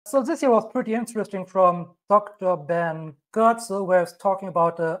So this here was pretty interesting from Dr. Ben Goetzel, where he's talking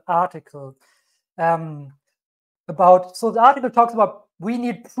about the article. So the article talks about we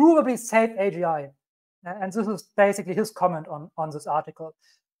need provably safe AGI. And this is basically his comment on this article.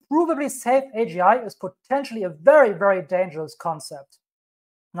 Provably safe AGI is potentially a very, very dangerous concept.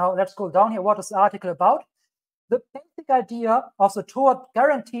 Now let's go down here. What is the article about? The basic idea of the Toward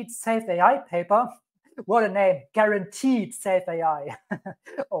Guaranteed Safe AI paper, what a name, Guaranteed Safe AI.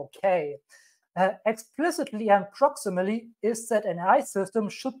 Okay. Explicitly and proximally is that an AI system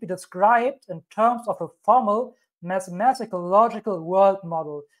should be described in terms of a formal mathematical logical world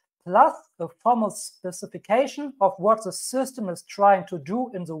model, plus a formal specification of what the system is trying to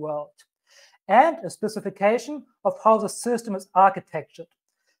do in the world, and a specification of how the system is architectured.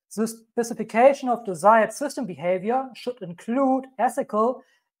 The specification of desired system behavior should include ethical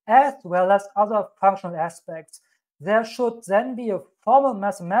as well as other functional aspects. There should then be a formal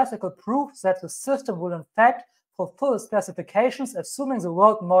mathematical proof that the system will in fact fulfill specifications, assuming the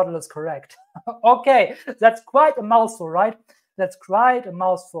world model is correct. Okay, that's quite a mouthful, right? That's quite a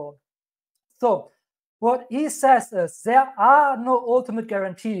mouthful. So what he says is there are no ultimate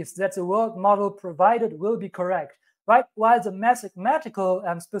guarantees that the world model provided will be correct, right? While the mathematical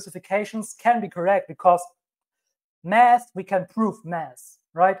specifications can be correct because math, we can prove math,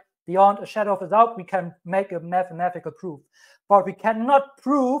 right? Beyond a shadow of a doubt, we can make a mathematical proof, but we cannot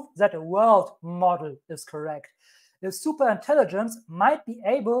prove that a world model is correct. The superintelligence might be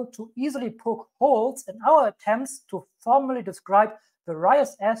able to easily poke holes in our attempts to formally describe the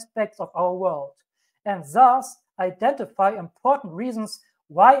various aspects of our world, and thus identify important reasons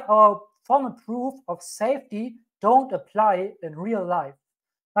why our formal proof of safety don't apply in real life.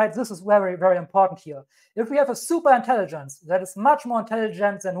 Right, this is very, very important here. If we have a super intelligence that is much more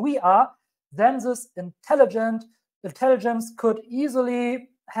intelligent than we are, then this intelligence could easily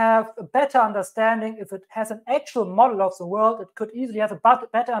have a better understanding. If it has an actual model of the world, it could easily have a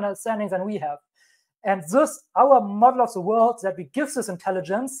better understanding than we have. And this, our model of the world that we give this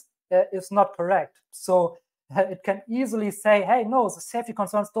intelligence is not correct. So it can easily say, hey, no, the safety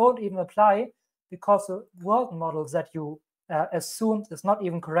concerns don't even apply because the world model that you assumed is not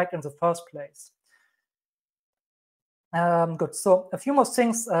even correct in the first place. Good. So a few more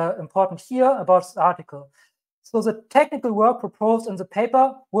things important here about this article. So the technical work proposed in the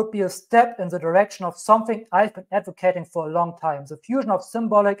paper would be a step in the direction of something I've been advocating for a long time, the fusion of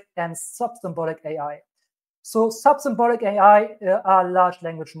symbolic and sub-symbolic AI. So sub-symbolic AI are large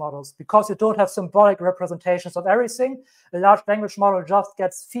language models because you don't have symbolic representations of everything. A large language model just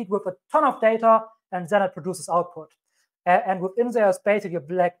gets fed with a ton of data and then it produces output. And within there is basically a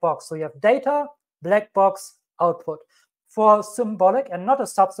black box. So you have data, black box, output. For symbolic and not a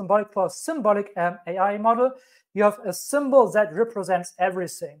sub-symbolic, for a symbolic AI model, you have a symbol that represents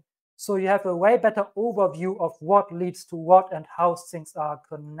everything. So you have a way better overview of what leads to what and how things are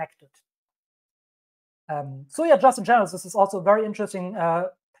connected. So yeah, just in general, this is also a very interesting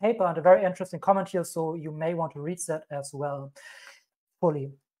paper and a very interesting comment here. So you may want to read that as well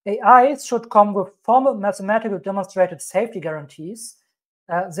fully. AIs should come with formal mathematical demonstrated safety guarantees.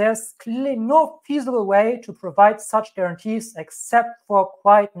 There's clearly no feasible way to provide such guarantees except for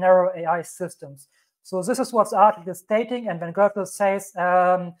quite narrow AI systems. So this is what the article is stating, and when Goetzel says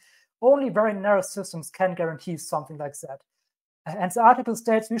only very narrow systems can guarantee something like that. And the article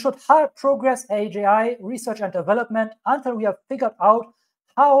states we should hard progress AGI research and development until we have figured out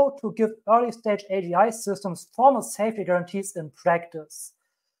how to give early stage AGI systems formal safety guarantees in practice.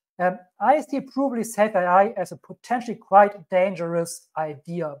 I see provably safe AI as a potentially quite dangerous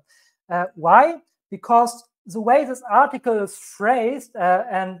idea. Why? Because the way this article is phrased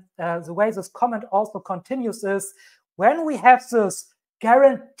and the way this comment also continues is when we have this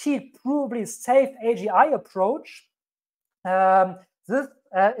guaranteed provably safe AGI approach, this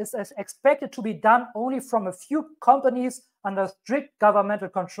is expected to be done only from a few companies under strict governmental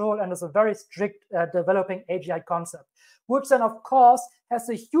control and is a very strict developing AGI concept, which then, of course, has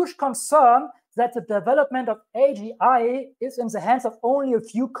a huge concern that the development of AGI is in the hands of only a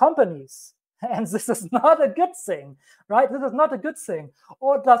few companies. And this is not a good thing, right? This is not a good thing.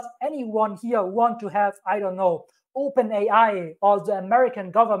 Or does anyone here want to have, I don't know, OpenAI or the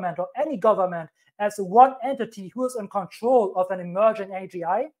American government or any government as one entity who is in control of an emerging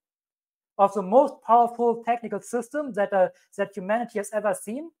AGI, of the most powerful technical system that humanity has ever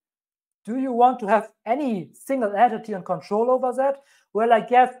seen? Do you want to have any single entity in control over that? Well, I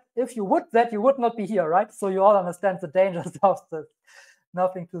guess if you would that, you would not be here, right? So you all understand the dangers of this.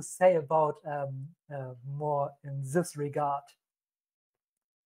 Nothing to say about more in this regard.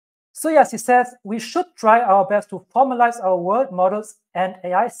 So yes, he says we should try our best to formalize our world models and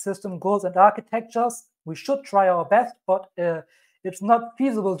AI system goals and architectures. We should try our best, but it's not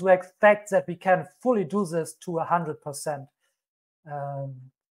feasible to expect that we can fully do this to 100%.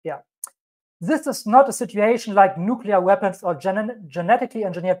 Yeah. This is not a situation like nuclear weapons or genetically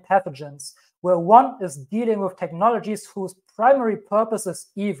engineered pathogens, where one is dealing with technologies whose primary purpose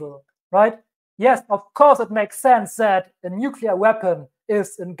is evil, right? Yes, of course, it makes sense that a nuclear weapon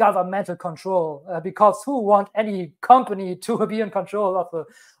is in governmental control, because who want any company to be in control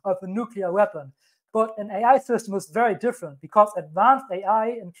of a nuclear weapon? But an AI system is very different, because advanced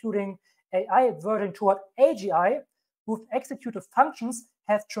AI, including AI verging toward AGI, with executive functions,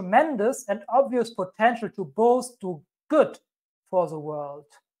 have tremendous and obvious potential to both do good for the world.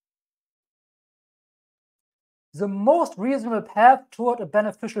 The most reasonable path toward a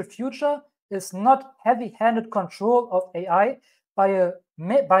beneficial future is not heavy-handed control of AI by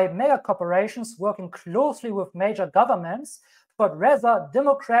mega corporations working closely with major governments, but rather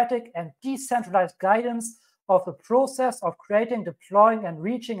democratic and decentralized guidance of the process of creating, deploying, and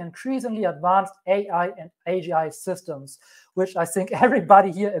reaching increasingly advanced AI and AGI systems, which I think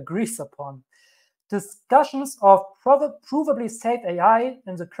everybody here agrees upon. Discussions of provably safe AI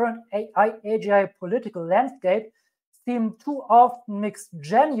in the current AI-AGI political landscape seem too often mix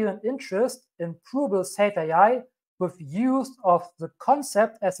genuine interest in provable safe AI with use of the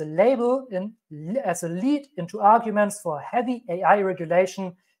concept as a label as a lead into arguments for heavy AI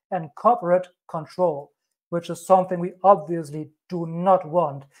regulation and corporate control, which is something we obviously do not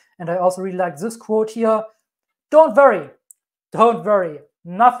want. And I also really like this quote here: don't worry,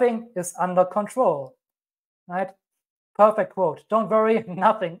 nothing is under control, right? Perfect quote. Don't worry,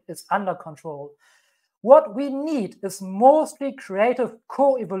 nothing is under control. What we need is mostly creative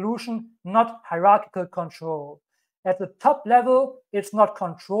co-evolution, not hierarchical control. At the top level, it's not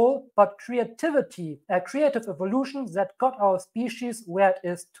control, but creativity, a creative evolution that got our species where it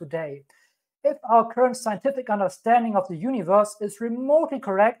is today. If our current scientific understanding of the universe is remotely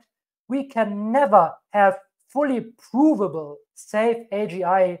correct, we can never have fully provable safe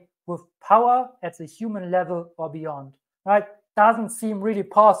AGI with power at the human level or beyond, right? Doesn't seem really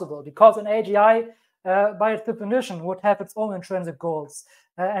possible, because an AGI, by its definition, would have its own intrinsic goals.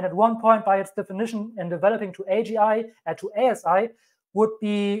 And at one point, by its definition, in developing to AGI and to ASI, would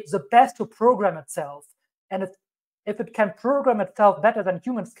be the best to program itself. And if it can program itself better than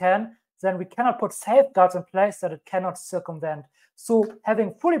humans can, then we cannot put safeguards in place that it cannot circumvent. So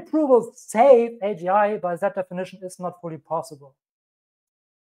having fully provable safe AGI by that definition is not fully possible.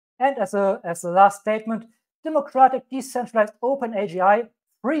 And as a last statement, democratic, decentralized, open AGI,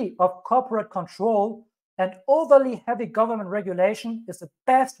 free of corporate control and overly heavy government regulation, is the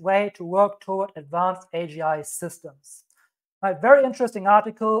best way to work toward advanced AGI systems. A very interesting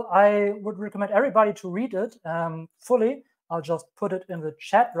article. I would recommend everybody to read it fully. I'll just put it in the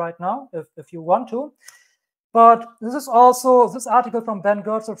chat right now if you want to. But this article from Ben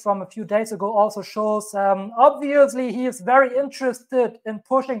Goertzel from a few days ago also shows, obviously, he is very interested in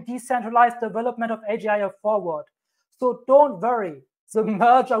pushing decentralized development of AGI forward. So don't worry, the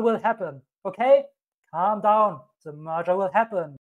merger will happen, okay? Calm down, the merger will happen.